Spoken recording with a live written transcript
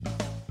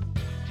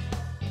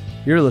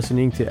You're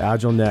listening to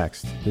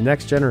AgileNEXT, the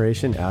next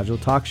generation Agile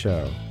talk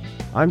show.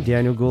 I'm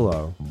Daniel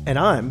Gullo. And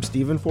I'm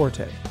Stephen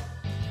Forte.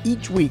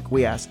 Each week,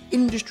 we ask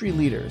industry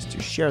leaders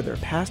to share their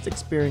past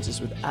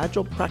experiences with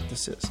Agile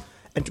practices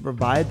and to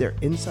provide their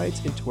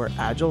insights into where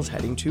Agile is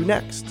heading to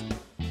next.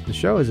 The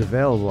show is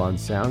available on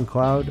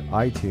SoundCloud,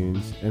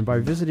 iTunes, and by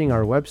visiting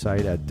our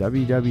website at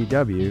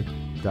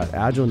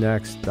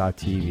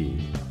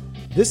www.agilenext.tv.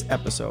 This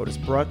episode is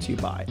brought to you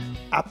by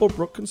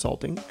Applebrook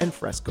Consulting and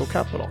Fresco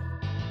Capital.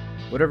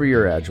 Whatever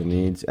your Agile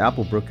needs,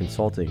 Applebrook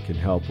Consulting can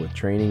help with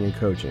training and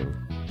coaching.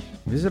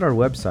 Visit our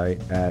website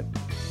at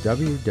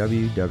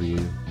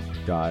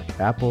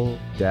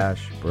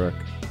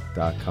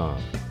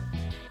www.apple-brook.com.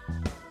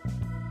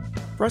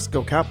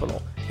 Fresco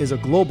Capital is a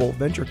global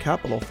venture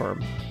capital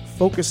firm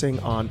focusing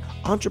on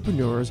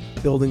entrepreneurs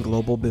building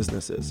global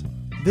businesses.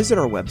 Visit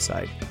our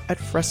website at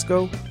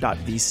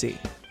fresco.vc.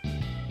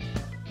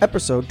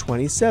 Episode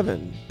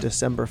 27,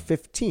 December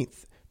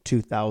 15th,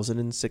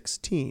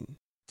 2016.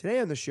 Today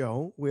on the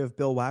show, we have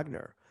Bill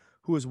Wagner,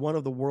 who is one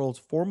of the world's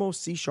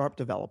foremost C#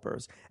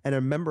 developers and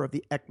a member of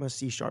the ECMA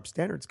C#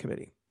 Standards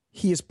Committee.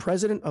 He is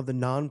president of the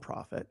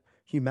nonprofit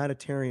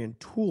Humanitarian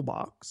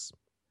Toolbox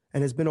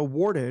and has been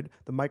awarded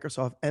the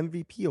Microsoft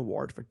MVP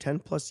Award for 10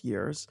 plus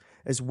years,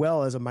 as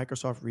well as a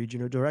Microsoft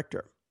Regional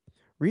Director.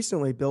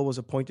 Recently, Bill was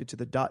appointed to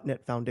the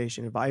 .NET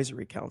Foundation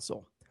Advisory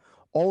Council.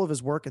 All of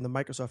his work in the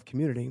Microsoft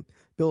community,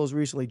 Bill has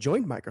recently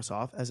joined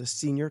Microsoft as a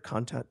senior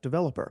content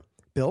developer.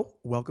 Bill,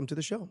 welcome to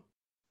the show.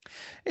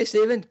 Hey,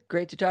 Stephen.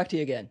 Great to talk to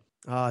you again.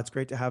 It's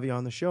great to have you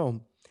on the show.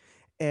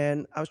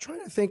 And I was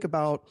trying to think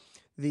about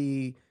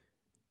the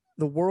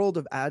world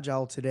of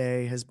Agile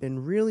today has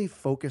been really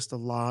focused a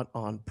lot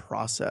on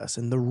process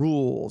and the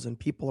rules, and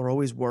people are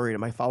always worried,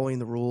 am I following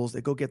the rules?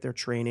 They go get their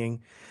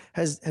training.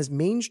 Has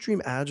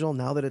mainstream Agile,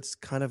 now that it's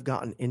kind of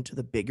gotten into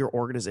the bigger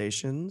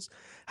organizations,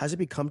 has it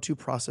become too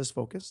process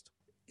focused?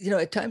 You know,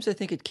 at times I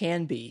think it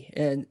can be,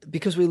 and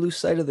because we lose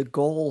sight of the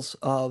goals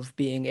of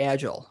being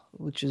Agile,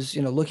 which is,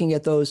 looking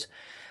at those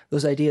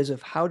ideas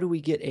of how do we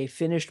get a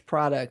finished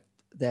product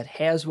that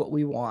has what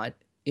we want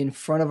in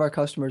front of our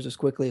customers as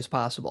quickly as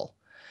possible.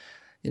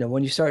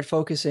 When you start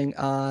focusing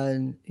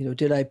on,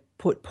 did I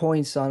put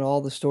points on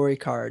all the story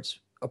cards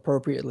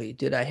appropriately?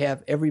 Did I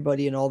have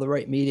everybody in all the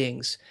right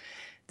meetings?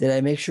 Did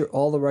I make sure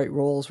all the right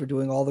roles were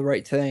doing all the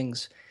right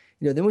things?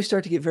 Then we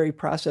start to get very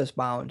process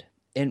bound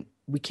and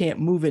we can't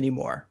move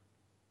anymore.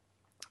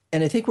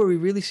 And I think where we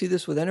really see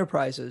this with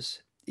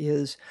enterprises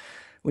is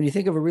when you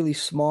think of a really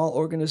small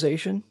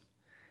organization,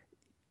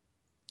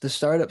 the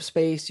startup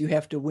space, you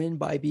have to win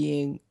by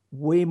being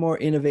way more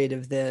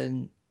innovative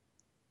than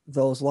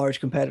those large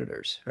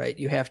competitors, right?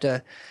 You have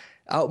to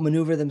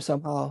outmaneuver them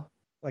somehow.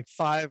 Like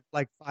 5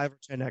 or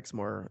 10x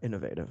more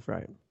innovative,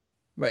 right?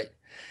 Right.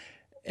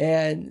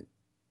 And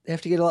they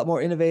have to get a lot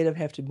more innovative,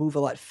 have to move a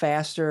lot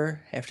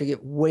faster, have to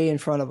get way in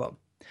front of them.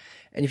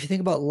 And if you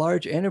think about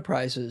large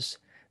enterprises,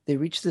 they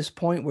reach this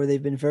point where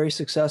they've been very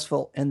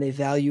successful and they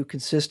value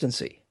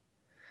consistency.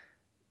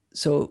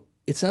 So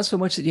it's not so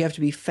much that you have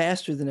to be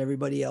faster than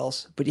everybody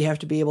else, but you have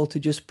to be able to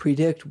just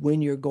predict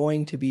when you're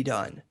going to be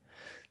done.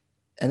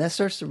 And that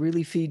starts to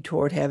really feed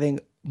toward having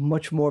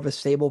much more of a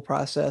stable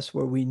process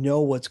where we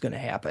know what's going to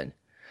happen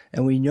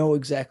and we know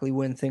exactly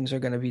when things are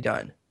going to be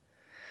done.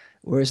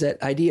 Whereas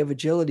that idea of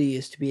agility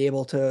is to be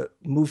able to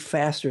move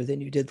faster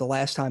than you did the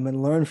last time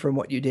and learn from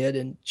what you did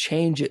and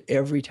change it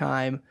every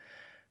time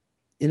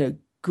in a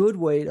good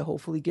way to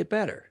hopefully get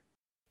better.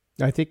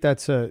 I think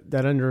that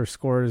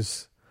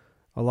underscores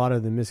a lot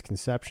of the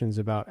misconceptions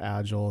about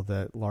Agile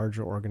that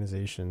larger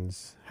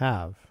organizations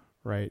have,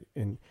 right?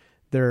 And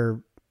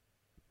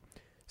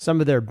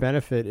some of their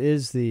benefit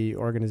is the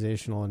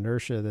organizational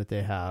inertia that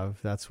they have.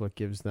 That's what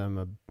gives them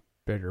a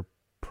bigger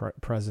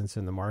presence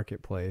in the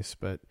marketplace,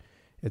 but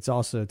it's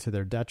also to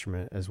their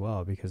detriment as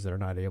well because they're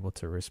not able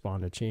to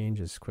respond to change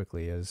as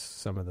quickly as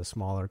some of the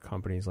smaller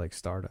companies like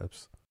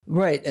startups.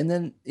 Right. And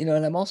then, and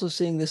I'm also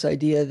seeing this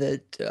idea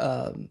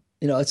that,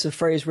 it's a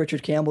phrase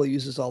Richard Campbell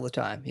uses all the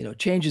time,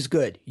 change is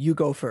good, you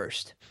go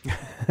first.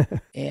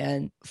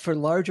 And for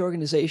large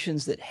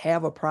organizations that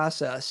have a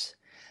process,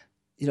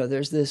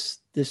 there's this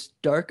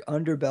dark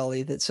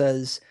underbelly that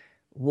says,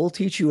 we'll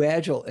teach you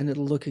Agile and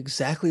it'll look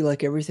exactly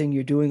like everything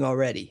you're doing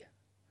already.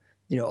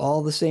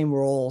 All the same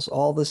roles,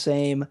 all the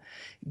same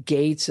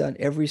gates on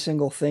every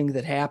single thing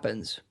that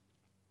happens.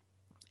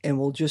 And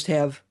we'll just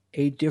have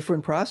a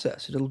different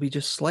process. It'll be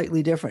just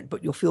slightly different,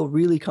 but you'll feel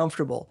really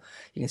comfortable.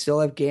 You can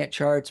still have Gantt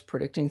charts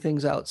predicting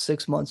things out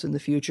 6 months in the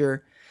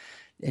future,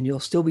 and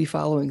you'll still be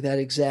following that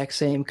exact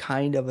same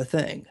kind of a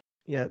thing.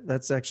 Yeah,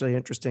 that's actually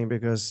interesting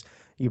because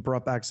you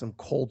brought back some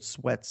cold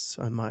sweats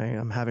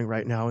I'm having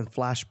right now, and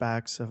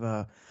flashbacks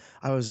of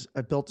I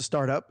built a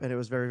startup and it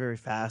was very, very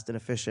fast and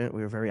efficient.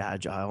 We were very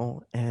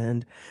agile.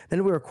 And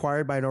then we were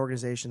acquired by an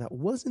organization that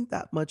wasn't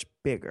that much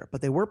bigger,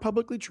 but they were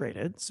publicly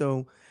traded.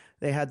 So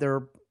they had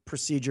their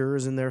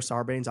procedures and their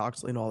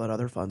Sarbanes-Oxley and all that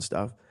other fun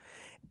stuff.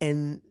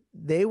 And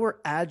they were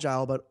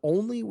agile, but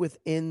only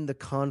within the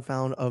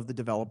confound of the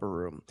developer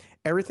room.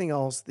 Everything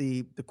else,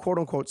 the quote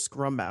unquote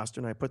scrum master,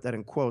 and I put that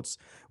in quotes,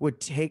 would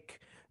take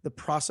the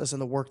process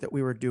and the work that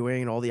we were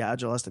doing and all the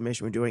agile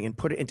estimation we were doing and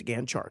put it into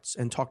Gantt charts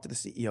and talk to the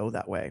CEO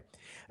that way.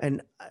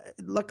 And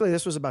luckily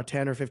this was about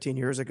 10 or 15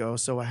 years ago.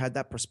 So I had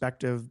that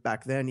perspective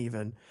back then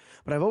even,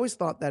 but I've always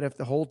thought that if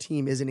the whole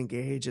team isn't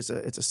engaged, it's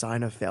a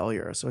sign of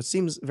failure. So it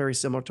seems very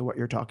similar to what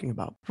you're talking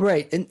about.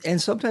 Right.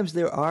 And sometimes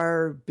there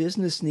are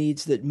business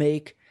needs that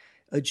make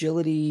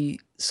agility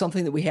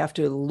something that we have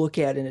to look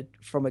at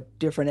from a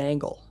different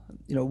angle.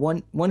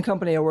 One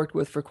company I worked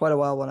with for quite a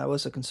while when I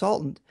was a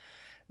consultant,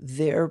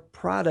 their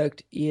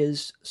product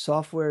is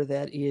software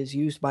that is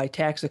used by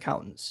tax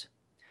accountants.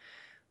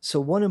 So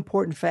one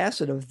important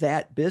facet of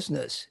that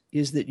business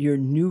is that your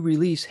new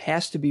release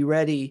has to be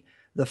ready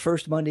the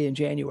first Monday in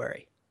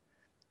January.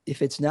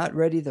 If it's not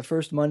ready the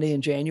first Monday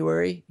in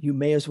January, you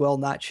may as well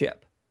not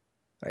ship,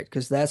 right?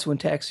 Because that's when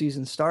tax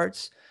season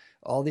starts.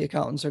 All the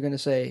accountants are going to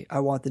say, I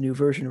want the new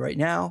version right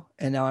now,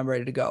 and now I'm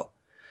ready to go.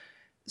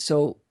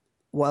 So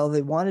while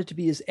they wanted to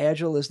be as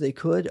agile as they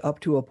could up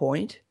to a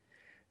point,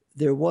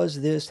 there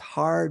was this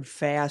hard,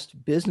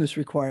 fast business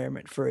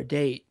requirement for a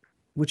date,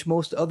 which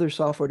most other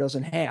software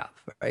doesn't have,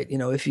 right?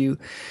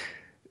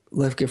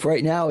 If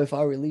right now, if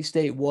our release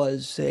date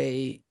was,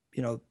 say,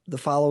 the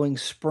following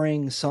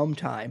spring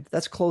sometime,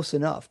 that's close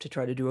enough to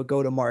try to do a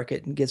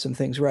go-to-market and get some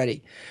things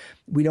ready.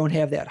 We don't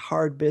have that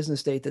hard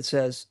business date that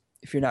says,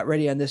 if you're not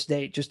ready on this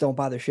date, just don't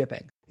bother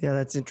shipping. Yeah,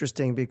 that's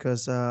interesting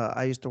because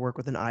I used to work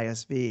with an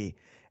ISV,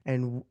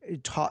 and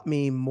it taught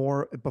me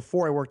more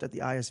before I worked at the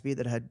ISV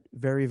that had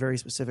very, very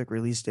specific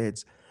release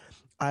dates.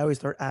 I always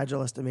thought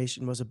agile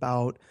estimation was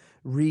about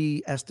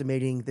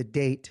re-estimating the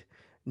date,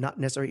 not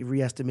necessarily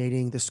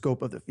re-estimating the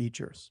scope of the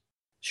features.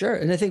 Sure.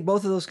 And I think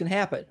both of those can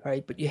happen,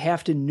 right? But you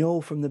have to know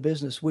from the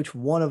business which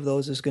one of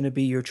those is going to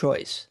be your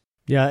choice.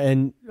 Yeah.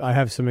 And I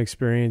have some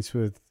experience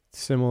with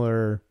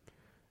similar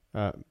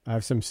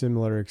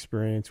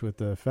experience with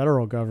the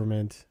federal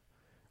government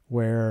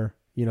where,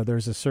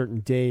 there's a certain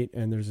date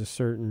and there's a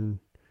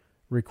certain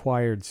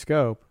required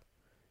scope.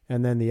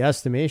 And then the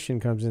estimation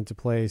comes into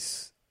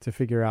place to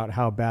figure out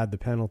how bad the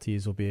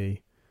penalties will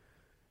be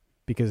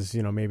because,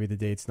 maybe the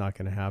date's not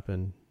going to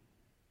happen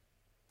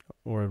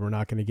or we're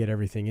not going to get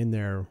everything in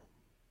there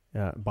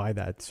by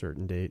that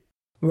certain date.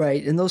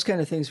 Right. And those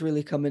kind of things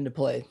really come into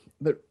play.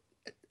 But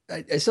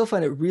I still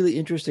find it really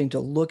interesting to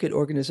look at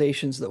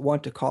organizations that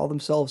want to call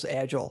themselves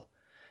agile.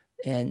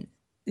 And,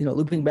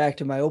 looping back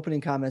to my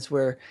opening comments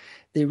where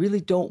they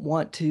really don't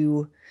want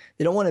to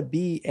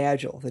be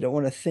agile. They don't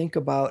want to think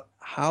about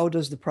how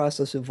does the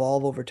process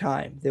evolve over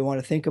time. They want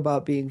to think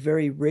about being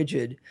very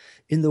rigid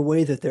in the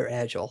way that they're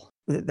agile.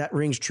 That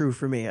rings true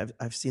for me.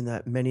 I've seen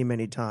that many,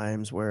 many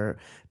times where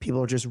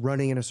people are just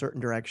running in a certain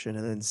direction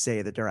and then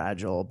say that they're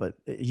agile, but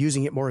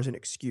using it more as an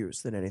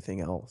excuse than anything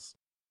else.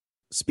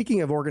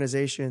 Speaking of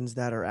organizations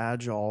that are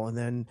agile and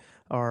then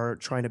are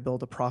trying to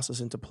build a process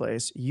into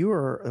place, you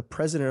are a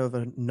president of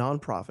a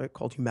nonprofit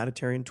called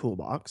Humanitarian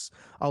Toolbox.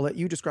 I'll let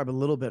you describe a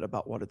little bit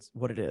about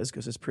what it is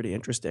because it's pretty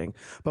interesting.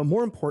 But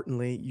more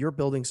importantly, you're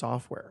building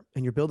software,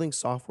 and you're building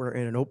software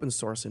in an open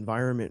source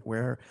environment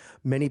where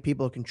many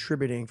people are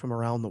contributing from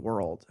around the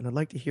world. And I'd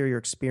like to hear your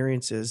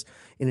experiences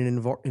in an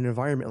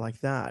environment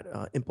like that,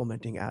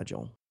 implementing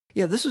Agile.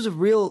 Yeah, this is a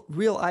real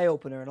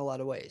eye-opener in a lot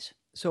of ways.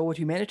 So what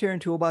Humanitarian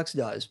Toolbox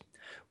does,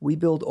 we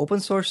build open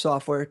source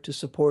software to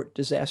support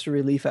disaster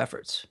relief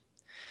efforts.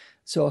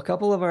 So a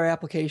couple of our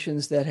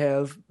applications that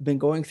have been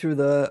going through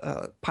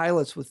the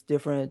pilots with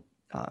different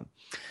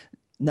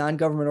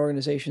non-government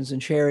organizations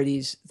and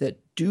charities that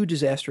do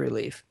disaster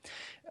relief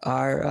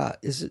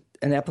is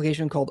an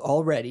application called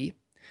Already,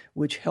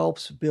 which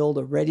helps build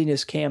a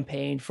readiness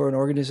campaign for an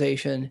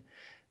organization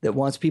that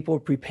wants people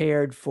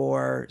prepared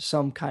for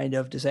some kind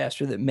of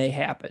disaster that may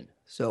happen.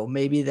 So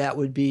maybe that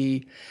would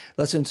be,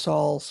 let's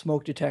install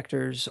smoke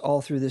detectors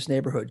all through this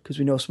neighborhood because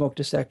we know smoke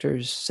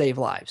detectors save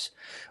lives.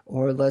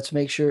 Or let's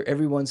make sure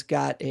everyone's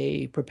got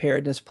a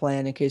preparedness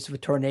plan in case of a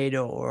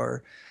tornado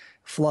or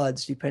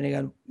floods, depending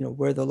on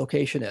where the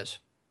location is.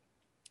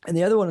 And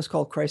the other one is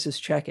called Crisis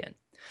Check-In,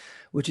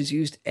 which is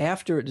used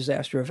after a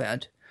disaster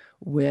event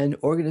when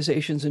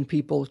organizations and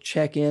people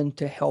check in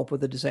to help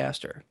with a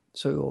disaster.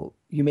 So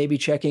you may be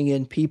checking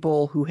in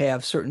people who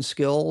have certain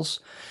skills,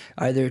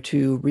 either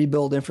to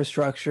rebuild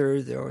infrastructure,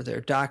 or they're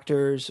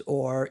doctors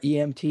or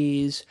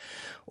EMTs,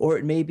 or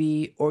it may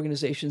be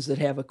organizations that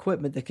have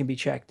equipment that can be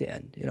checked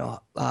in.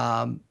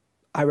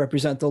 I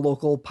represent the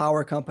local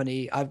power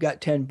company. I've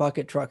got 10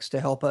 bucket trucks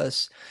to help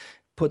us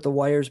put the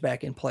wires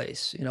back in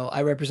place.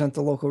 I represent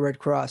the local Red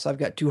Cross. I've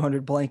got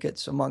 200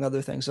 blankets, among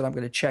other things, that I'm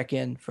going to check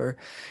in for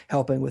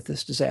helping with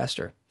this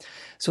disaster.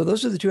 So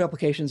those are the two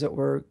applications that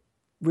we're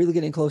really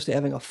getting close to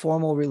having a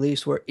formal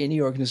release where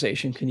any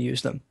organization can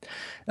use them.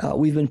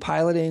 We've been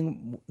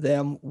piloting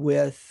them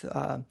with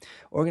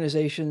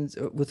organizations,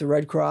 with the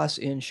Red Cross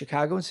in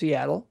Chicago and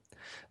Seattle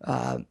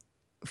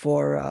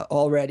for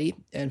Already,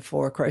 and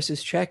for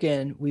Crisis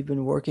Check-In, we've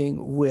been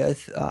working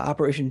with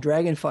Operation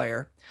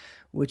Dragonfire,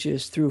 which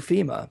is through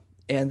FEMA.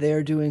 And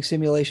they're doing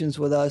simulations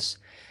with us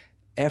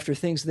after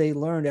things they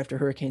learned after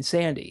Hurricane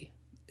Sandy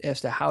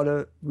as to how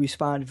to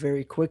respond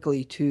very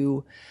quickly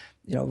to,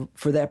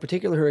 for that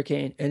particular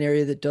hurricane, an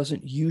area that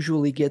doesn't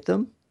usually get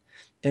them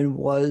and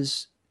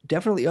was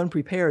definitely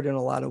unprepared in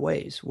a lot of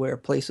ways, where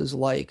places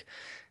like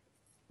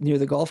near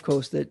the Gulf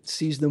Coast that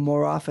sees them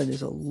more often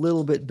is a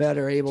little bit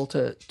better able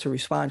to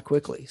respond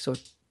quickly. So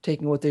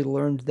taking what they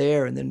learned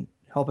there and then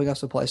helping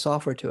us apply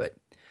software to it.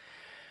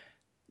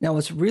 Now,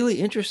 what's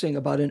really interesting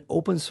about an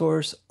open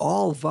source,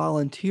 all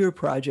volunteer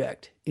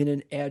project in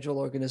an Agile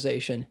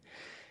organization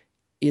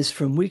is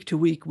from week to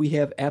week, we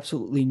have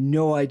absolutely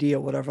no idea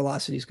what our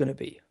velocity is going to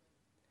be.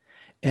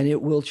 And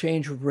it will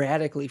change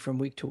radically from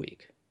week to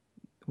week.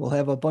 We'll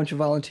have a bunch of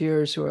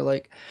volunteers who are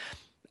like,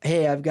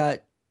 hey, I've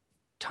got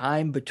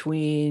time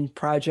between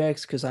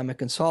projects because I'm a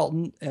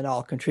consultant and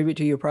I'll contribute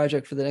to your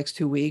project for the next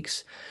 2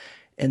 weeks.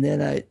 And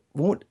then I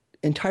won't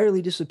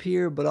entirely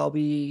disappear, but I'll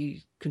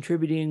be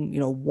contributing,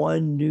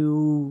 one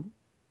new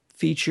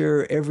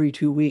feature every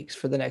 2 weeks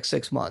for the next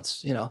 6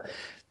 months,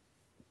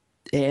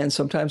 And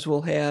sometimes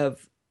we'll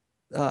have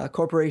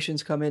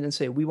corporations come in and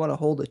say, we want to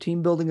hold a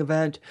team building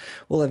event.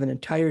 We'll have an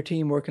entire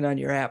team working on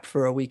your app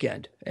for a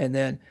weekend. And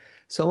then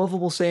some of them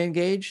will stay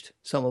engaged.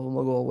 Some of them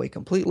will go away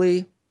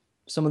completely.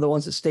 Some of the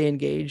ones that stay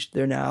engaged,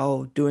 they're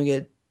now doing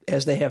it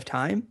as they have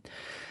time.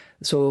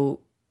 So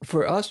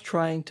for us,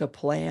 trying to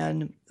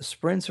plan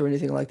sprints or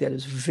anything like that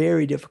is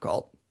very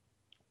difficult.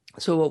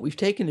 So what we've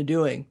taken to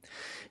doing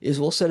is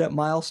we'll set up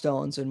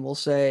milestones and we'll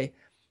say,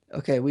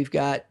 okay, we've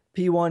got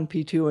P1,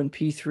 P2, and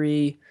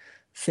P3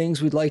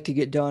 things we'd like to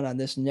get done on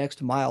this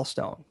next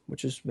milestone,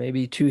 which is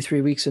maybe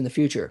 2-3 weeks in the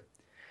future.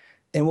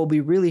 And we'll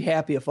be really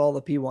happy if all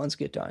the P1s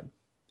get done.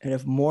 And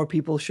if more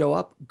people show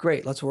up,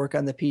 great, let's work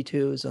on the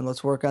P2s and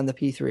let's work on the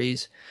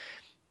P3s.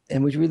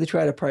 And we really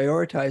try to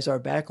prioritize our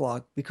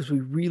backlog because we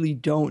really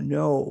don't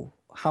know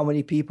how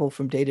many people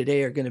from day to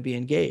day are going to be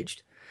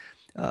engaged.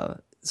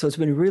 So it's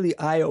been really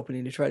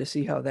eye-opening to try to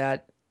see how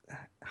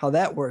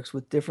that works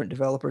with different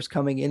developers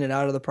coming in and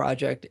out of the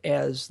project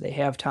as they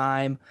have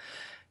time,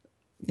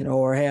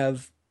 or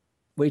have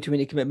way too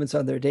many commitments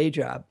on their day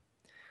job.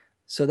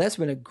 So that's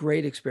been a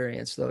great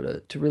experience, though,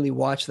 to really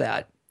watch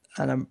that.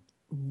 And I'm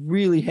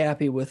really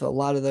happy with a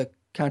lot of the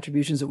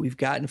contributions that we've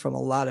gotten from a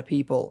lot of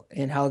people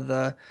and how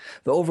the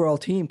overall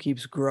team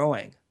keeps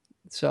growing.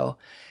 So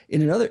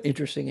in another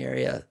interesting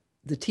area,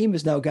 the team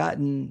has now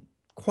gotten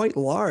quite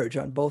large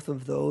on both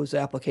of those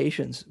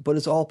applications, but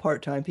it's all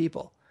part-time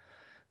people.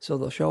 So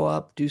they'll show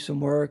up, do some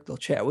work, they'll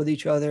chat with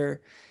each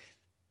other.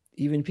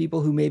 Even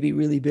people who may be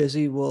really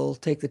busy will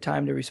take the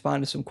time to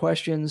respond to some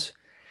questions,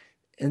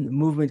 and the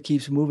movement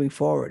keeps moving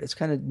forward. It's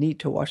kind of neat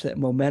to watch that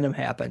momentum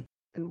happen.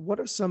 And what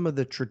are some of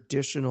the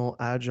traditional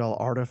Agile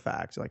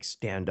artifacts, like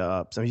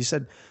stand-ups? I mean, you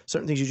said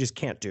certain things you just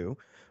can't do,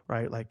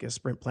 right? Like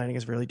sprint planning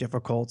is really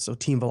difficult, so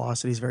team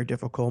velocity is very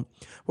difficult.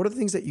 What are the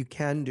things that you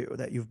can do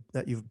that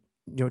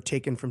you've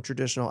taken from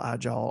traditional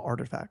Agile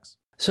artifacts?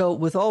 So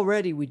with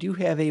Already, we do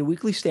have a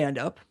weekly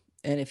stand-up.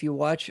 And if you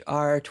watch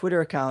our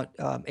Twitter account,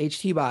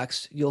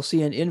 HTBox, you'll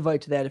see an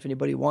invite to that if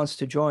anybody wants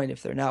to join,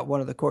 if they're not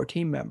one of the core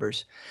team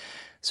members.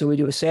 So we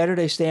do a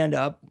Saturday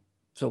stand-up.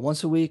 So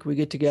once a week, we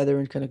get together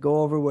and kind of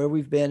go over where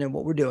we've been and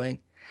what we're doing.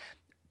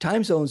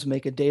 Time zones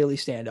make a daily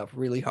stand-up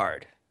really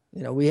hard.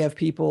 We have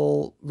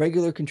people,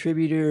 regular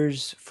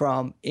contributors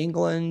from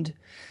England,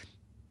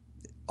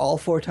 all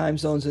 4 time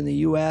zones in the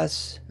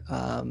U.S.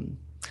 I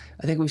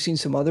think we've seen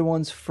some other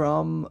ones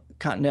from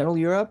continental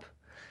Europe.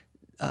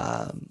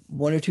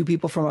 1 or 2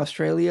 people from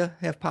Australia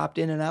have popped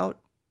in and out.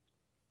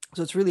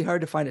 So it's really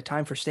hard to find a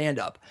time for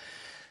stand-up.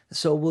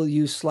 So we'll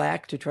use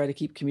Slack to try to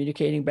keep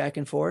communicating back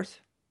and forth.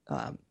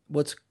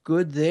 What's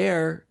good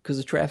there, because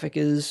the traffic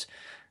is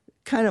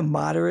kind of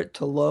moderate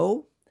to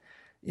low,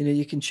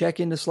 you can check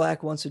into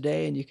Slack once a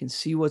day and you can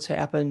see what's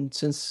happened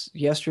since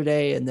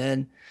yesterday and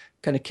then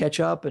kind of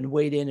catch up and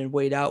wait in and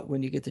wait out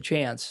when you get the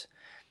chance.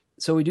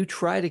 So we do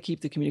try to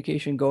keep the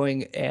communication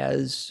going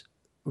as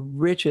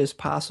rich as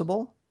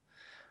possible,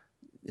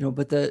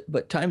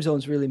 but time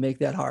zones really make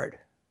that hard.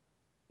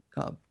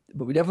 But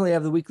we definitely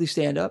have the weekly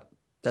stand-up.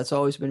 That's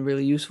always been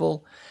really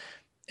useful.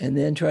 And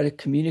then try to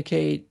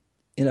communicate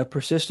in a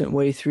persistent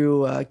way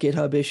through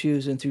GitHub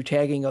issues and through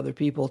tagging other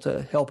people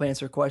to help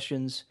answer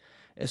questions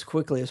as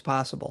quickly as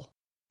possible.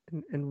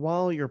 And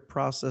while your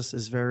process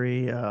is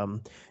very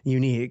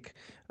unique,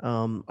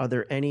 are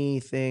there any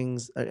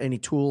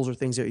tools or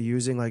things that you're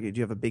using? Like, do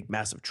you have a big,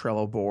 massive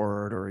Trello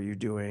board, or are you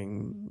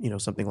doing,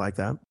 something like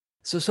that?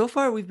 So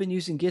far we've been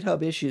using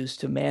GitHub issues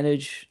to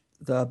manage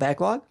the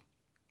backlog.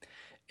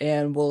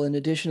 And we'll, in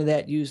addition to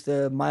that, use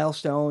the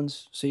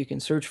milestones so you can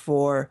search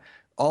for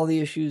all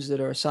the issues that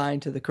are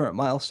assigned to the current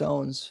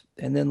milestones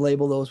and then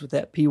label those with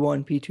that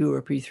P1, P2,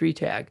 or P3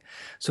 tag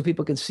so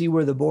people can see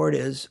where the board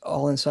is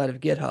all inside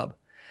of GitHub.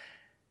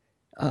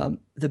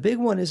 The big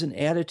one is an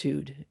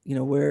attitude,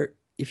 where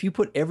if you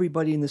put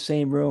everybody in the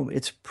same room,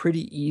 it's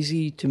pretty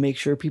easy to make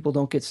sure people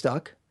don't get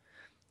stuck,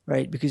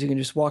 right? Because you can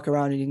just walk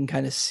around and you can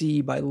kind of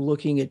see by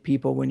looking at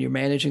people when you're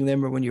managing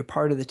them or when you're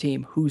part of the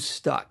team who's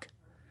stuck.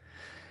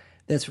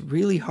 That's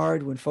really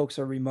hard when folks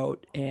are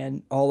remote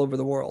and all over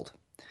the world.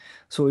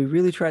 So we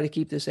really try to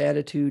keep this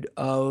attitude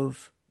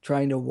of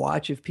trying to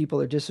watch if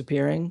people are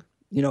disappearing,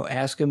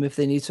 ask them if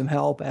they need some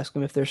help, ask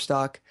them if they're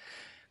stuck,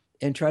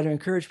 and try to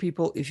encourage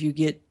people, if you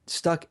get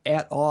stuck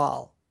at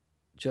all,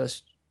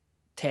 just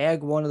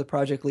tag one of the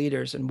project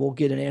leaders and we'll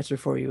get an answer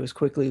for you as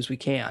quickly as we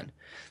can.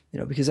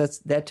 Because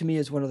that to me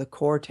is one of the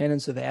core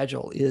tenets of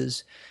Agile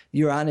is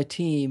you're on a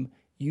team,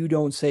 you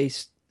don't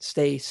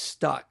stay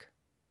stuck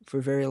for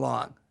very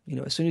long.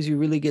 As soon as you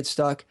really get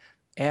stuck,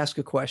 ask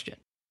a question.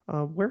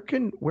 Where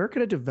can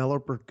a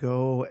developer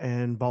go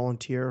and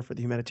volunteer for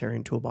the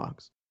Humanitarian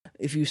Toolbox?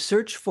 If you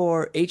search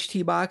for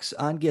HTBox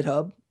on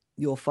GitHub,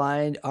 you'll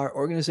find our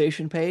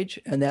organization page,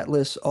 and that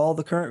lists all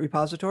the current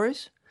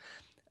repositories.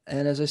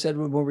 And as I said,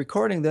 when we're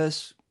recording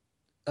this,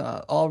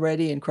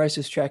 Already and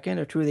Crisis Check-In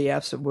are two of the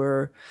apps that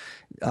we're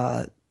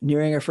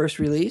nearing our first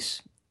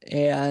release.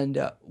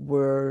 And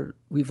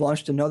we've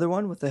launched another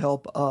one with the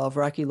help of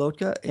Rocky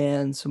Lotka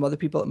and some other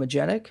people at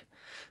Magenic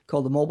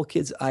called the Mobile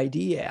Kids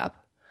ID app.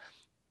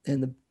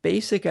 And the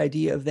basic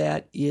idea of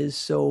that is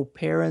so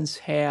parents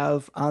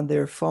have on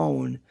their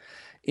phone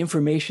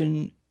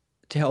information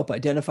to help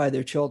identify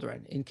their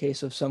children in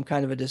case of some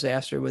kind of a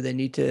disaster where they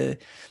need to,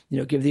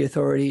 give the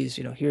authorities,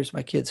 here's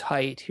my kid's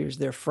height, here's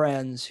their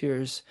friends,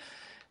 here's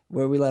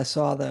where we last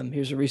saw them,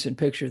 here's a recent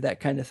picture, that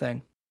kind of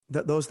thing.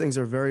 Those things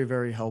are very,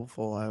 very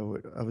helpful.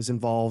 I was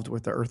involved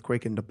with the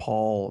earthquake in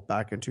Nepal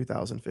back in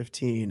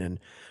 2015 and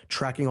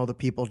tracking all the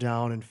people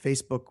down, and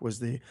Facebook was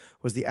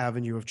the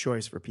avenue of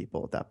choice for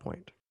people at that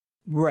point.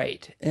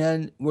 Right.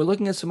 And we're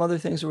looking at some other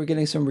things that we're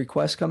getting some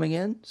requests coming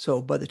in.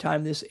 So by the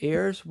time this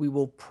airs, we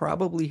will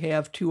probably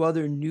have 2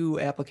 other new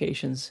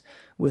applications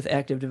with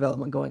active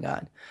development going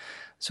on.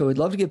 So we'd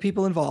love to get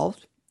people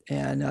involved.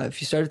 And if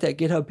you start at that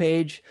GitHub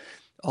page,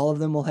 all of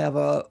them will have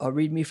a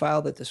README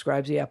file that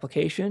describes the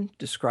application,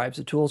 describes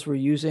the tools we're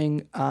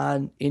using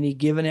on any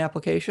given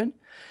application.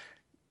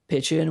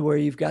 Pitch in where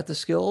you've got the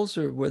skills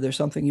or where there's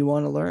something you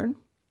want to learn.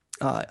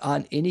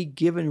 On any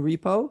given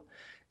repo,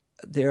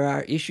 there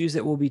are issues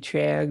that will be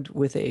tagged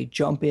with a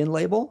jump in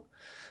label.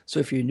 So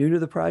if you're new to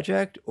the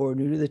project or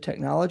new to the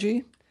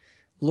technology,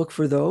 look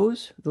for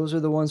those. Those are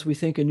the ones we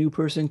think a new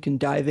person can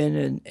dive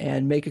in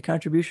and make a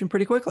contribution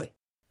pretty quickly.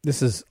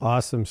 This is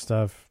awesome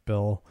stuff,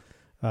 Bill.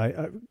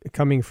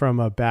 Coming from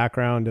a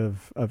background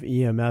of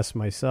EMS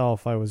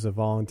myself, I was a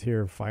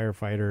volunteer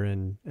firefighter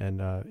and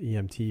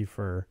EMT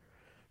for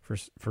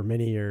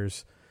many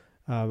years.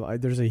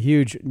 There's a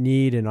huge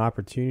need and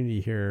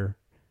opportunity here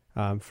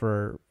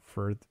for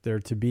there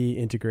to be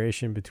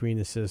integration between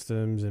the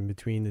systems and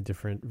between the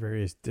different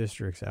various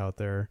districts out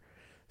there.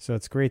 So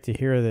it's great to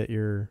hear that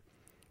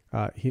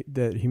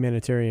that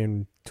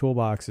Humanitarian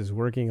Toolbox is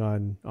working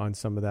on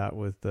some of that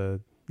with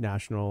the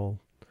national,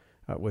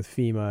 with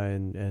FEMA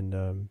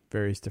and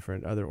various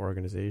different other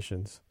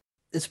organizations.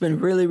 It's been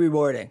really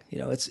rewarding.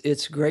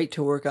 It's great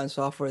to work on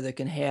software that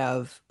can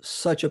have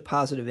such a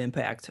positive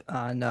impact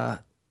on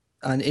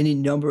any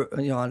number,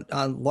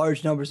 on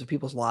large numbers of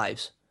people's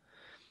lives.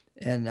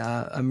 And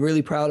I'm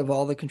really proud of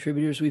all the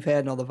contributors we've had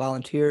and all the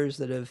volunteers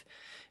that have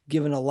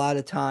given a lot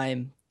of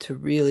time to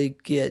really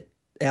get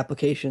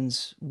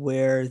applications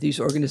where these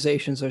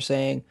organizations are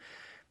saying,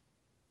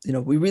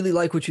 we really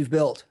like what you've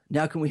built.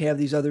 Now can we have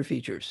these other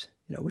features?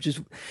 Which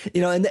is,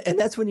 and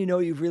that's when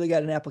you've really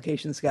got an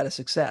application that's got a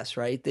success,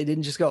 right? They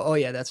didn't just go, oh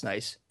yeah, that's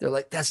nice. They're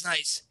like, that's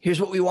nice.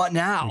 Here's what we want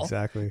now.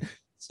 Exactly.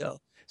 So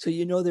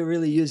they're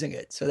really using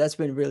it. So that's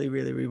been really,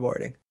 really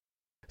rewarding.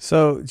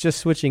 So just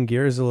switching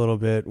gears a little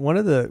bit, one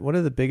of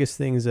the biggest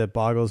things that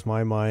boggles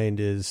my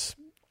mind is,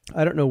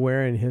 I don't know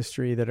where in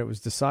history that it was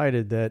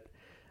decided that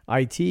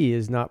IT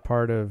is not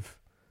part of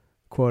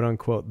quote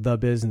unquote the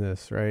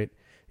business, right?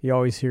 You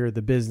always hear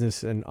the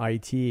business and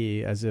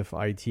IT as if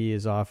IT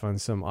is off on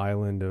some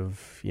island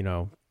of,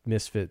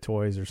 misfit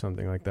toys or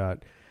something like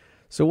that.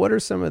 So what are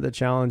some of the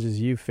challenges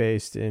you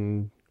faced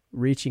in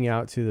reaching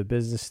out to the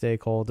business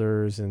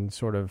stakeholders and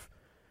sort of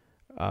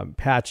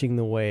patching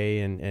the way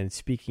and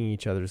speaking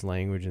each other's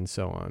language and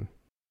so on?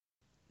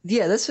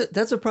 Yeah,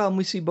 that's a problem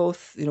we see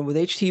both, with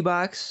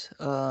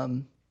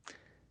HTBox,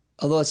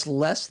 although it's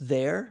less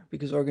there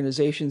because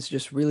organizations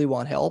just really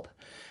want help,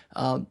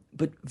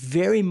 but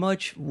very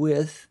much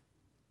with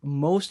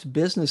most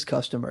business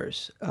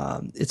customers.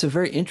 It's a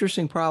very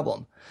interesting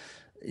problem,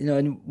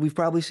 and we've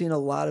probably seen a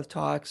lot of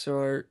talks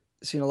or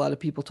seen a lot of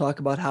people talk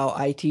about how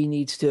IT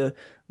needs to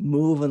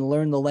move and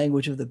learn the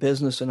language of the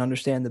business and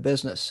understand the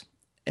business.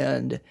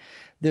 And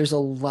there's a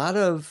lot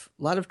of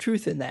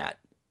truth in that,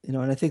 and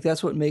I think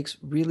that's what makes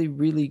really,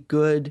 really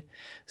good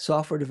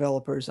software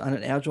developers on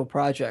an Agile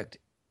project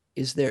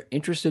is they're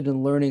interested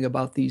in learning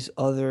about these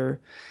other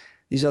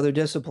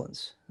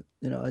disciplines.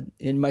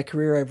 In my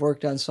career, I've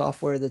worked on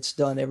software that's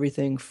done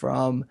everything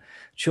from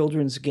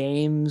children's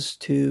games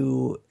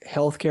to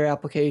healthcare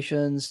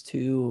applications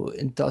to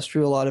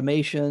industrial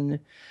automation,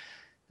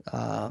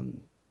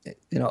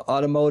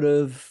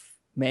 automotive,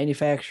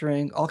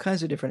 manufacturing, all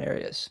kinds of different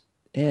areas.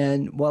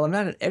 And while I'm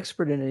not an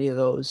expert in any of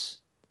those,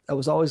 I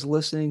was always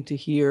listening to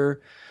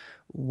hear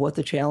what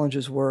the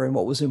challenges were and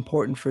what was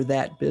important for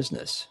that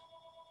business.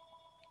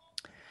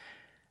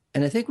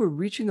 And I think we're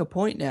reaching a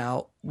point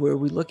now where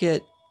we look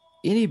at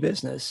any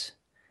business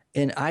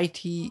and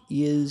IT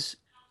is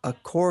a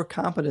core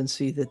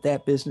competency that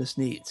that business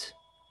needs,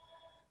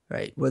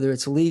 right? Whether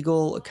it's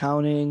legal,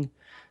 accounting,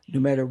 no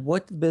matter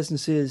what the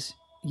business is,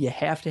 you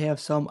have to have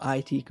some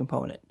IT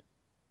component.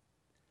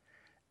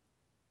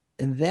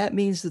 And that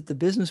means that the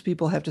business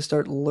people have to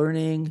start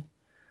learning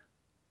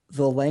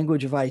the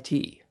language of IT.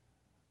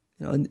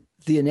 And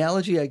the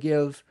analogy I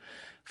give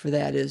for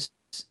that is,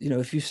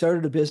 if you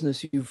started a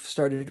business, you've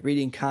started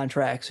reading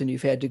contracts and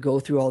you've had to go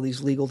through all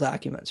these legal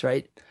documents,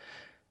 right?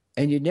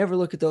 And you never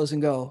look at those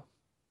and go,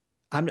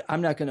 I'm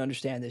not going to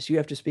understand this. You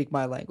have to speak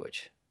my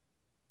language.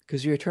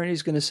 Because your attorney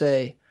is going to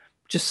say,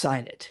 just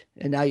sign it.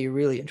 And now you're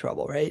really in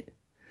trouble, right?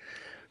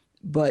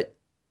 But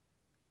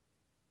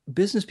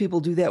business people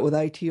do that with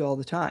IT all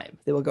the time.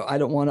 They will go, I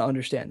don't want to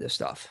understand this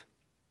stuff.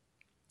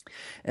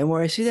 And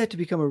where I see that to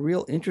become a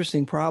real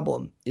interesting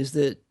problem is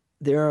that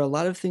there are a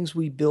lot of things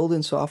we build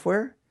in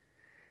software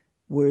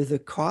where the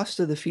cost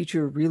of the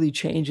feature really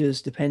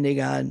changes depending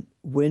on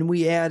when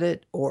we add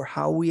it or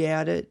how we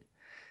add it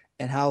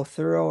and how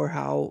thorough or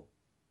how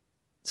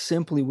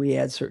simply we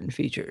add certain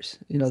features.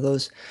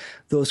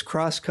 Those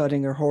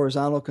cross-cutting or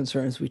horizontal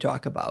concerns we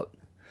talk about.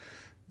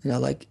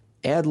 Like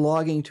add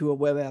logging to a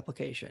web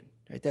application.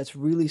 Right? That's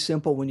really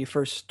simple when you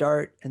first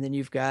start, and then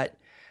you've got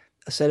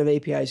a set of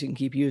APIs you can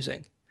keep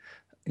using.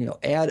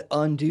 Add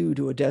undo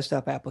to a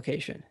desktop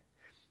application.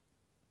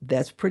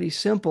 That's pretty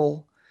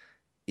simple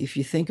if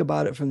you think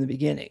about it from the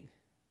beginning.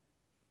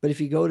 But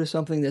if you go to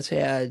something that's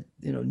had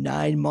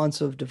 9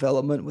 months of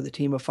development with a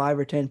team of 5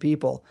 or 10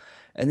 people,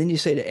 and then you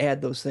say to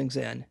add those things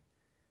in,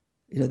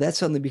 that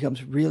suddenly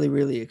becomes really,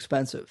 really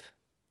expensive.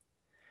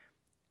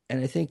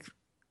 And I think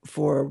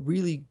for a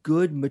really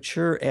good,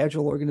 mature,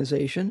 agile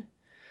organization,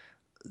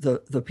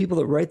 the people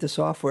that write the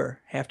software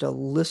have to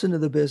listen to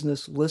the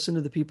business, listen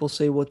to the people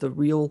say what the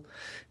real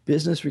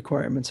business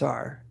requirements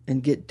are,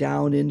 and get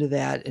down into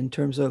that in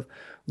terms of,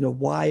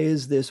 why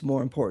is this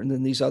more important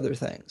than these other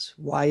things?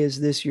 Why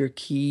is this your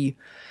key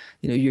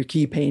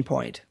pain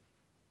point?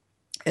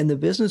 And the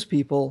business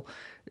people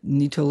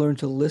need to learn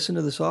to listen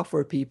to the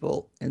software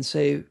people and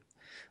say,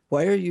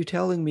 why are you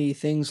telling me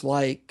things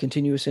like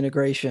continuous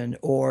integration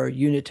or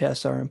unit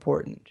tests are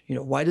important?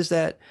 Why is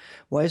that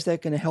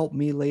going to help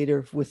me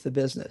later with the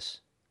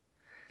business?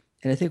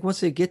 And I think once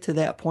they get to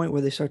that point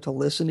where they start to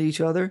listen to each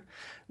other,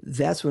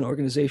 that's when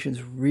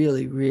organizations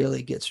really,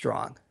 really get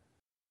strong.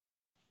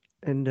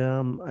 And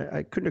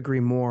I couldn't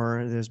agree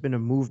more. There's been a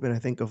movement, I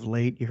think, of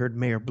late. You heard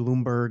Mayor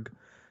Bloomberg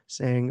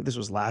saying, this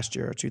was last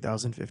year,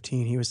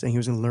 2015, he was saying he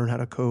was going to learn how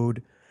to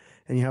code.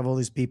 And you have all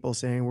these people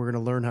saying, we're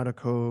going to learn how to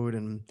code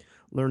and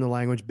learn the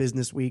language.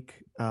 Business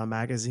Week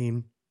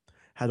magazine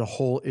had a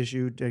whole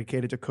issue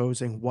dedicated to code,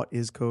 saying, what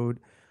is code?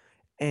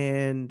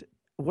 And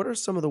what are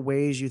some of the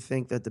ways you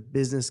think that the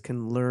business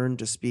can learn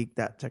to speak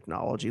that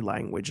technology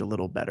language a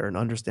little better and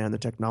understand the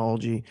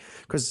technology?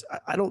 Because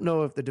I don't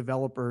know if the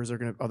developers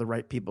are the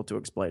right people to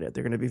explain it.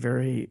 They're going to be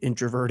very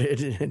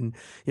introverted and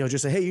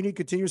just say, hey, you need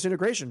continuous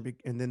integration.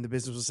 And then the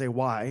business will say,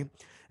 why?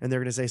 And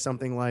they're going to say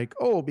something like,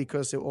 oh,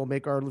 because it will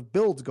make our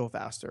builds go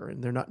faster.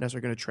 And they're not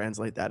necessarily going to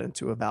translate that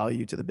into a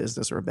value to the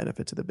business or a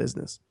benefit to the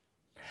business.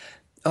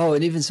 Oh,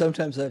 and even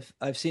sometimes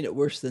I've seen it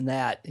worse than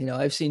that.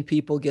 I've seen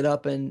people get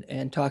up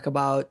and talk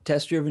about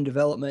test-driven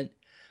development,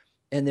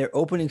 and their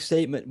opening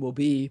statement will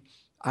be,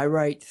 I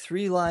write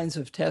 3 lines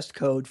of test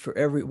code for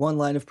every 1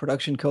 line of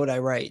production code I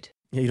write.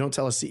 Yeah, you don't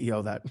tell a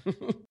CEO that.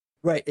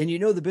 Right. And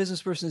the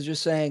business person is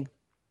just saying,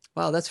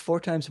 wow, that's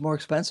 4 times more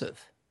expensive.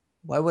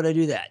 Why would I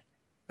do that?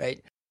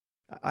 Right.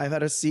 I've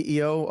had a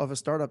CEO of a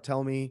startup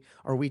tell me,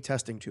 are we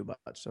testing too much?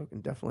 So I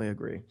can definitely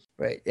agree.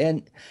 Right.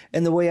 And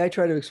the way I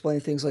try to explain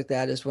things like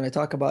that is when I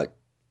talk about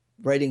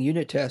writing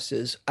unit tests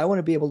is I want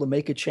to be able to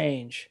make a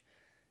change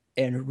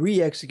and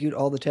re-execute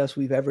all the tests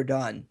we've ever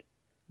done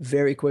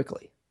very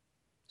quickly.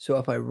 So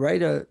if I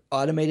write an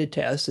automated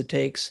test that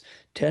takes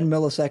 10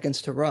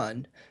 milliseconds to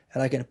run,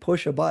 and I can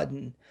push a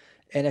button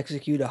and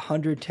execute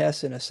 100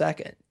 tests in a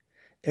second,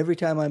 every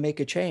time I make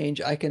a change,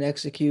 I can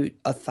execute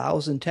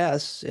 1,000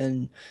 tests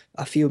in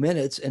a few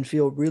minutes and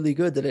feel really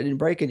good that I didn't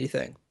break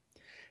anything.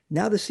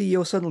 Now the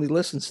CEO suddenly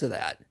listens to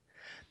that.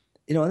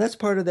 And that's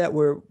part of that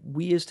where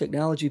we as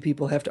technology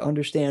people have to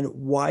understand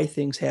why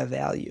things have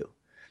value.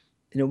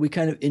 We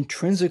kind of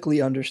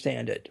intrinsically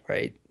understand it,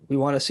 right? We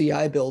want a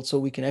CI build so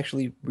we can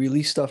actually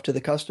release stuff to the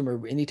customer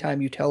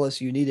anytime you tell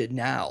us you need it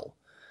now,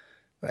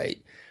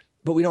 right?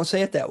 But we don't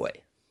say it that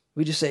way.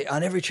 We just say,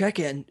 on every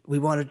check-in, we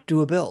want to do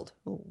a build.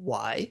 Well,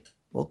 why?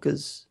 Well,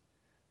 because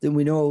then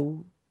we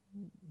know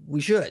we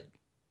should,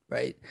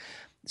 right?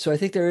 So I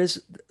think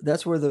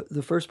that's where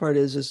the first part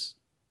is,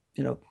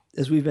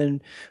 as we've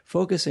been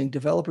focusing,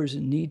 developers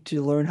need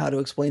to learn how to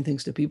explain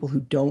things to people who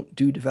don't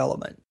do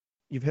development.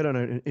 You've hit on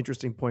an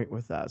interesting point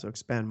with that. So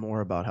expand more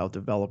about how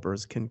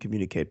developers can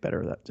communicate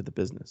better to the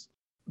business.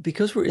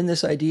 Because we're in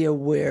this idea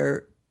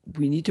where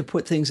we need to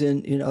put things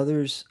in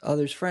others'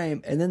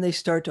 frame, and then they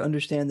start to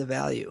understand the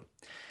value.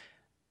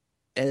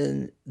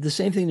 And the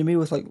same thing to me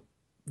with like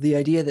the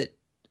idea that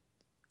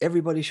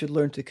everybody should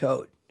learn to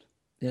code.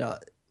 You know,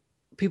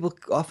 people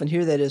often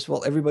hear that as,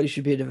 well, everybody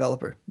should be a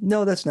developer.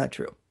 No, that's not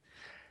true.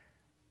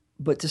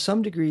 But to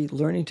some degree,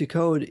 learning to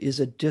code is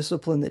a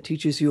discipline that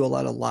teaches you a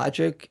lot of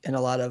logic and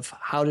a lot of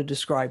how to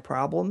describe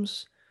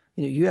problems.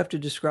 You know, you have to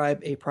describe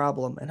a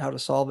problem and how to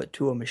solve it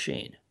to a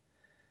machine.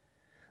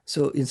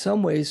 So in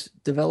some ways,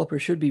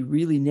 developers should be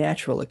really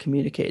natural at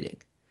communicating.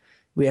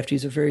 We have to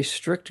use a very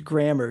strict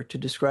grammar to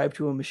describe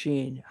to a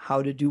machine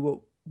how to do what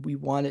we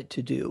want it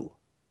to do.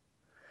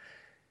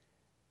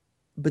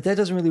 But that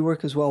doesn't really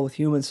work as well with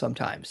humans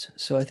sometimes.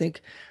 So I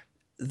think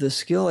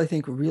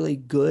really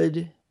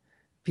good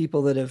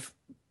people that have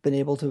been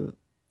able to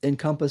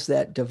encompass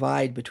that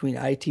divide between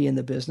IT and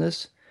the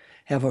business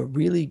have a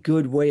really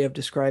good way of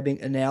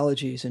describing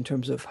analogies in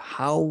terms of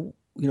how,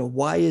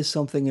 why is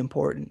something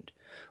important?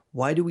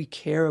 Why do we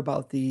care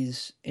about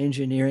these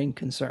engineering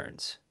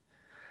concerns?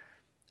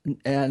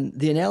 And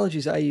the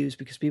analogies I use,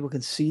 because people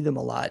can see them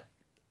a lot.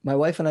 My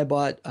wife and I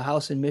bought a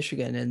house in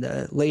Michigan in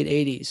the late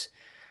 80s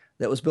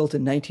that was built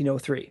in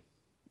 1903.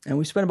 And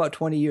we spent about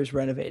 20 years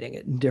renovating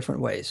it in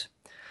different ways.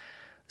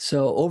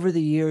 So over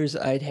the years,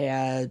 I'd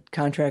had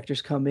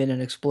contractors come in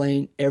and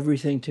explain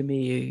everything to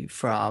me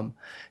from,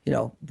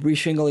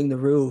 reshingling the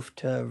roof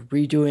to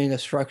redoing a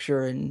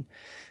structure and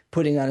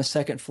putting on a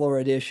second floor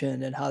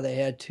addition, and how they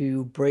had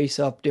to brace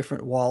up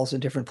different walls in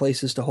different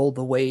places to hold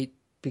the weight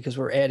because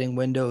we're adding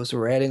windows, or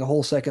we're adding a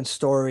whole second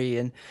story,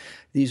 and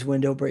these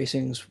window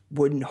bracings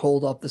wouldn't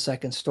hold up the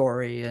second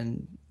story,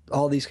 and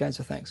all these kinds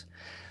of things.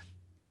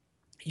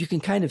 You can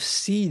kind of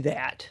see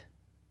that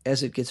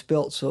as it gets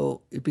built,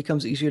 so it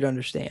becomes easier to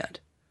understand.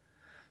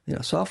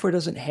 Software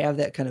doesn't have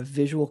that kind of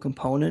visual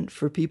component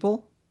for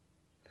people.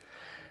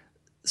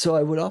 So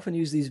I would often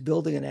use these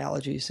building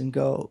analogies and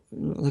go,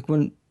 like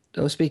when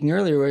I was speaking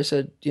earlier, where I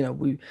said,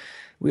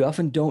 we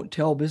often don't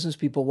tell business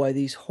people why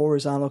these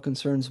horizontal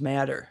concerns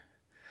matter.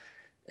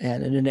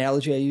 And an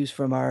analogy I use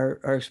from our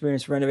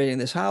experience renovating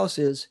this house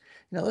is,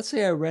 let's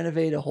say I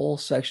renovate a whole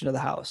section of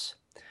the house,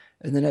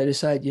 and then I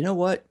decide, you know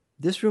what,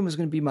 this room is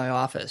going to be my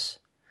office.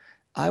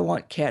 I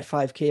want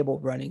Cat5 cable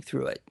running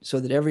through it so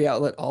that every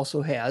outlet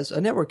also has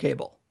a network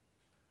cable.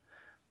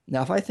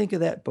 Now, if I think of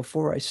that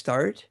before I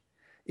start,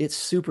 it's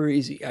super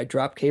easy. I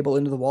drop cable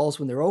into the walls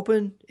when they're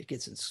open. It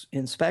gets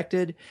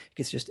inspected. It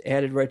gets just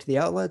added right to the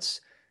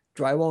outlets.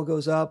 Drywall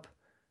goes up,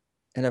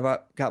 and I've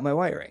got my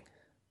wiring.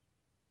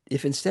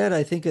 If instead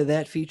I think of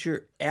that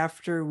feature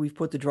after we've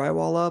put the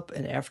drywall up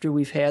and after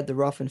we've had the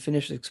rough and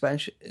finished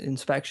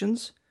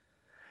inspections,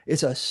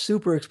 it's a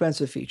super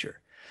expensive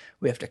feature.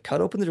 We have to cut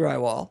open the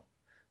drywall,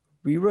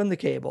 rerun the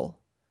cable,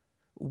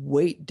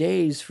 wait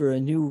days for a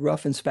new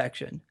rough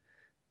inspection,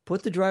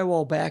 put the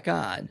drywall back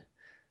on.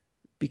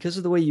 Because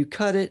of the way you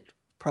cut it,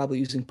 probably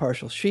using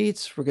partial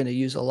sheets, we're going to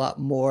use a lot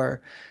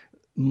more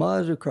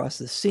mud across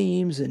the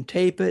seams and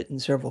tape it,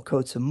 and several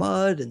coats of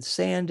mud and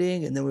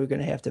sanding, and then we're going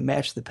to have to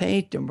match the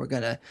paint, and we're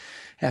going to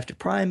have to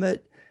prime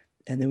it,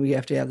 and then we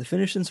have to have the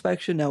finished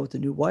inspection now with the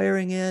new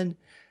wiring in.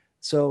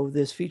 So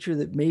this feature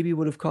that maybe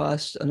would have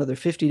cost another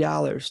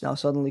 $50 now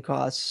suddenly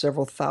costs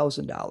several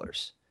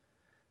 $1,000s,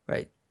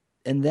 right?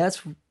 And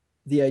that's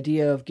the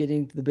idea of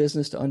getting the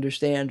business to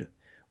understand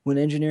when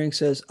engineering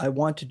says, I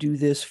want to do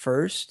this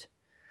first,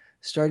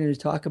 starting to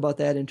talk about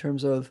that in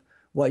terms of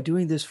why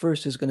doing this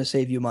first is going to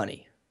save you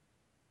money.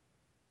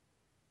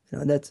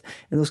 And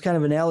those kind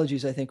of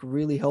analogies, I think,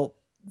 really help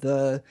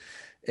the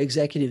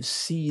executives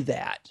see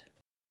that.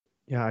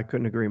 Yeah, I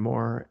couldn't agree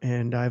more.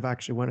 And I've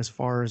actually went as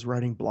far as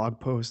writing blog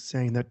posts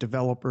saying that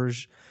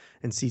developers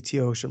and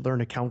CTO should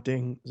learn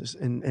accounting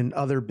and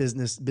other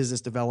business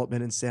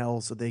development and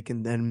sales, so they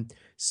can then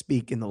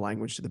speak in the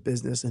language to the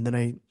business. And then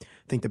I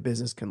think the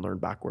business can learn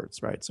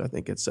backwards, right? So I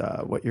think it's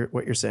what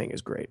you're saying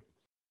is great.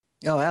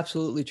 Oh,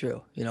 absolutely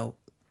true.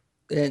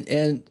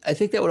 And I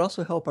think that would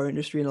also help our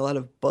industry in a lot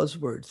of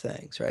buzzword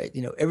things, right?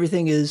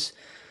 Everything is,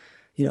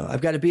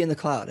 I've got to be in the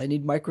cloud. I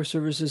need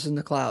microservices in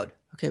the cloud.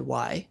 Okay,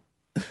 why?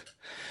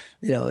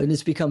 And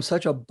it's become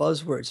such a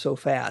buzzword so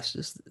fast,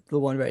 is the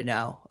one right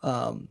now.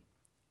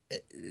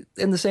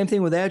 And the same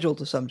thing with Agile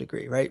to some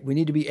degree, right? We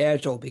need to be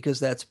Agile because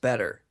that's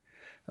better.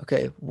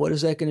 Okay, what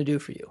is that going to do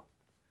for you?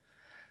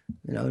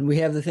 And we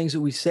have the things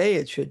that we say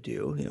it should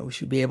do. We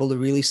should be able to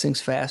release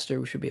things faster.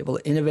 We should be able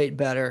to innovate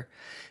better.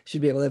 We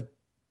should be able to have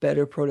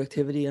better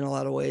productivity in a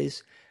lot of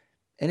ways.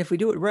 And if we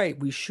do it right,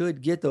 we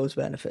should get those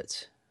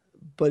benefits.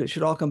 But it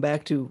should all come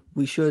back to,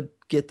 we should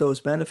get those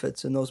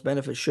benefits, and those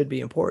benefits should be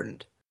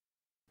important.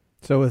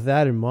 So with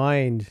that in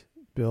mind,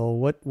 Bill,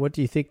 what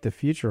do you think the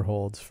future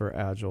holds for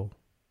Agile?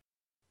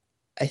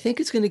 I think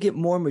it's going to get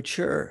more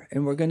mature,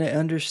 and we're going to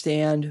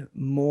understand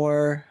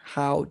more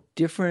how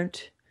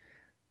different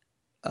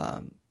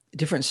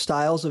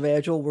styles of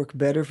Agile work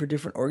better for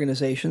different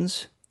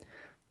organizations,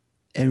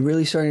 and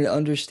really starting to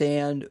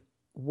understand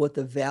what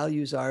the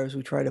values are as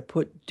we try to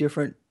put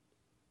different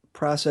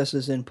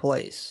processes in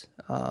place.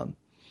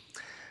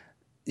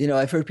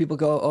 I've heard people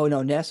go, oh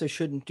no, NASA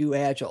shouldn't do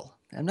Agile.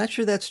 I'm not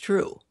sure that's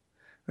true,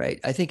 right?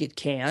 I think it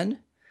can.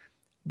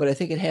 but I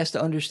think it has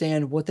to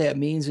understand what that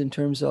means in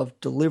terms of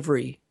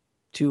delivery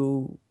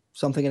to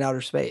something in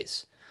outer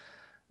space.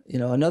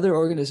 Another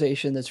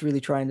organization that's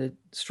really trying to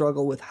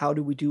struggle with how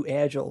do we do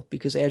Agile,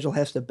 because Agile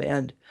has to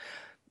bend,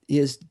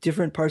 is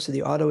different parts of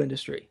the auto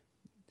industry.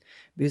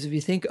 Because if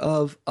you think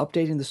of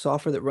updating the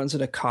software that runs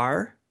in a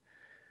car,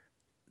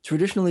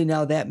 traditionally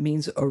now that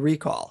means a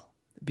recall,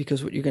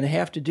 because what you're going to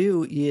have to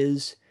do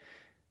is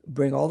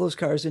bring all those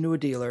cars into a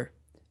dealer.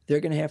 They're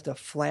going to have to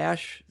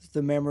flash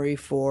the memory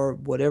for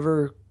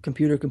whatever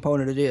computer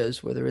component it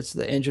is, whether it's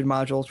the engine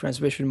module,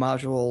 transmission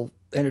module,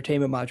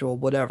 entertainment module,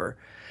 whatever.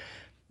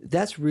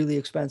 That's really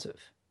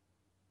expensive,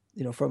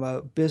 from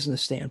a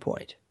business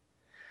standpoint.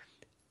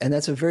 And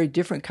that's a very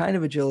different kind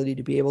of agility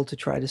to be able to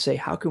try to say,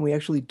 how can we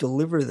actually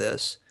deliver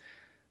this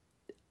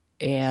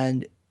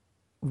and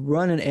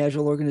run an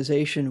Agile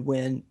organization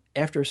when,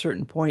 after a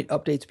certain point,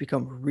 updates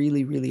become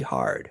really, really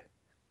hard?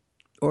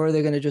 Or are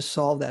they going to just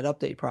solve that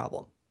update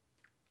problem?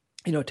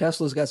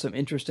 Tesla's got some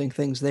interesting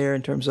things there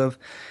in terms of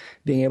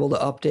being able to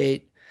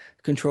update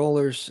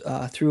controllers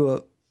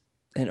through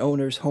an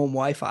owner's home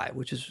Wi-Fi,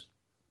 which is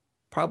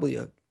probably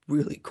a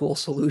really cool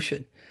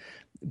solution.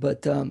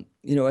 But, I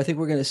think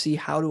we're going to see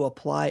how to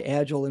apply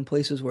Agile in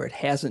places where it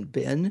hasn't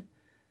been.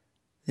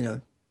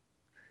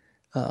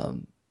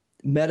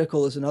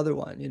 Medical is another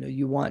one. Do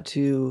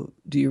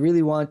you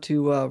really want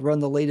to run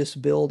the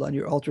latest build on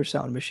your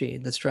ultrasound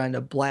machine that's trying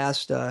to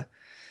blast a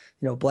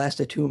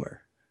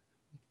tumor?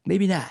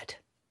 Maybe not.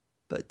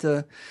 But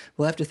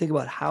we'll have to think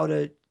about how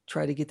to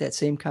try to get that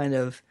same kind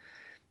of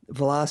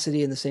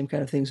velocity and the same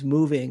kind of things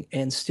moving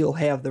and still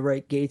have the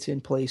right gates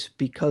in place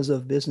because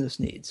of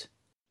business needs.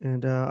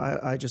 And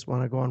I just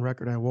want to go on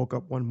record. I woke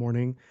up one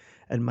morning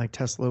and my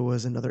Tesla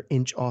was another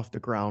inch off the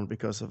ground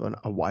because of a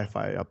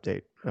Wi-Fi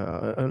update,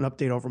 an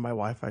update over my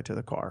Wi-Fi to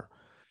the car.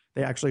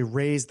 They actually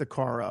raised the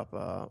car up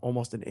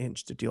almost an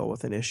inch to deal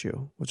with an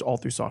issue, which all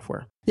through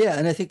software. Yeah,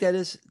 and I think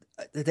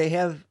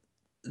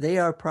they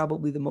are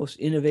probably the most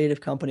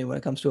innovative company when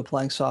it comes to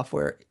applying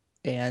software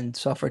and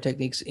software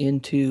techniques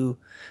into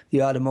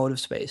the automotive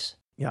space.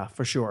 Yeah,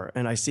 for sure.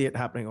 And I see it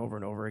happening over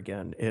and over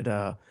again.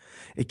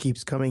 It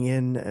keeps coming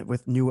in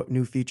with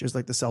new features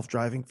like the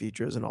self-driving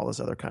features and all this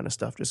other kind of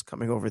stuff just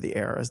coming over the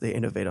air as they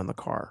innovate on the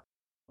car.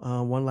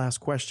 One last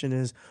question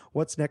is,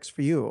 what's next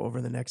for you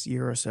over the next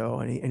year or so?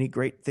 Any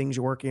great things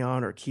you're working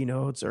on, or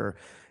keynotes, or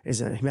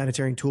is a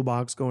Humanitarian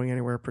Toolbox going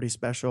anywhere pretty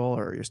special,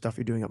 or your stuff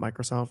you're doing at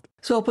Microsoft?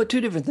 So I'll put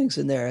two different things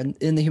in there. And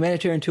in the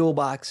Humanitarian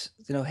Toolbox,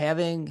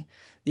 having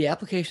the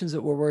applications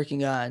that we're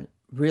working on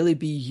really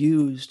be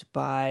used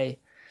by,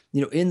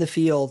 in the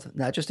field,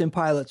 not just in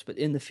pilots, but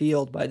in the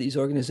field by these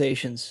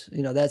organizations.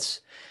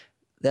 That's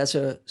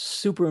a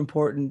super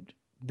important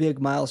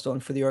big milestone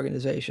for the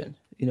organization.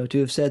 To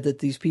have said that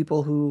these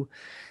people who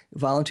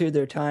volunteered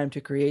their time to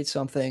create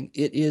something,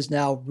 it is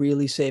now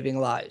really saving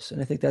lives.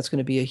 And I think that's going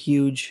to be a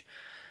huge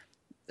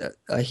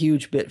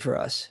bit for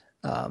us.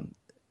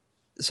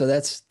 So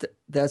that's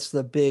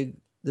the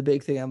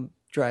big thing I'm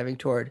driving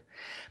toward.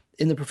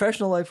 In the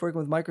professional life, working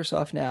with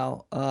Microsoft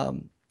now,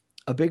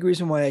 a big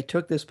reason why I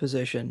took this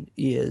position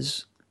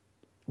is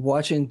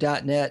watching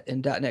 .NET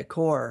and .NET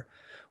Core,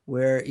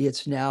 where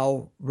it's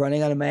now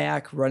running on a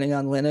Mac, running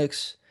on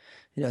Linux,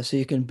 so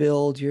you can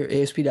build your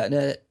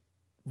ASP.NET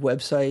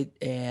website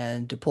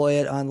and deploy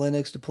it on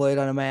Linux, deploy it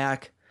on a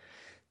Mac,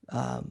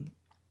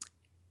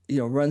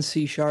 run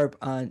C#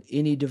 on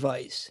any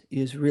device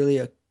is really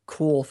a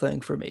cool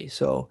thing for me.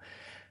 So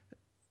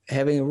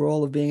having a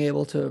role of being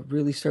able to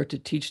really start to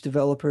teach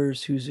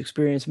developers whose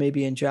experience may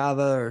be in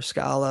Java or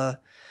Scala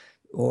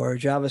or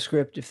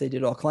JavaScript, if they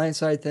did all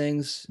client-side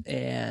things,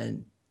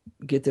 and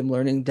get them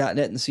learning .NET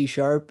and C#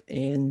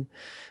 and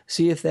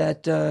see if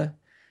that,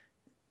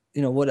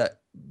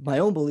 my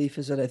own belief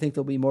is that I think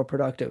they'll be more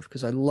productive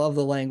because I love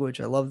the language.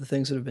 I love the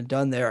things that have been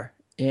done there,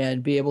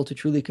 and be able to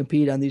truly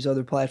compete on these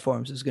other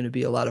platforms is going to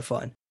be a lot of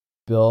fun.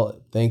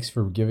 Bill, thanks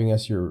for giving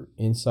us your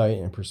insight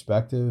and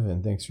perspective,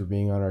 and thanks for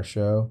being on our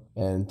show,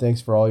 and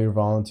thanks for all your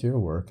volunteer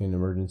work in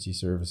emergency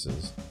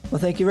services. Well,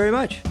 thank you very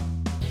much.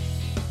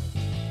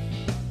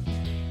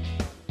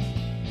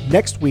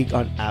 Next week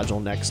on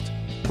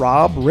AgileNEXT,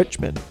 Rob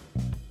Richmond.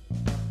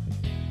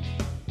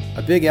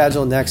 A big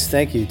AgileNEXT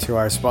thank you to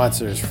our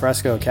sponsors,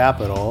 Fresco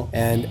Capital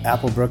and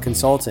Applebrook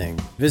Consulting.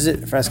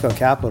 Visit Fresco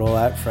Capital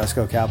at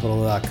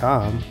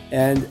frescocapital.com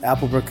and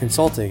Applebrook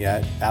Consulting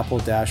at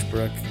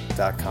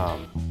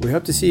apple-brook.com. We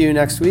hope to see you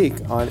next week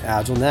on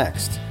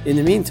AgileNEXT. In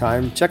the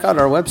meantime, check out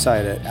our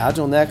website at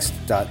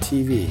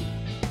agilenext.tv.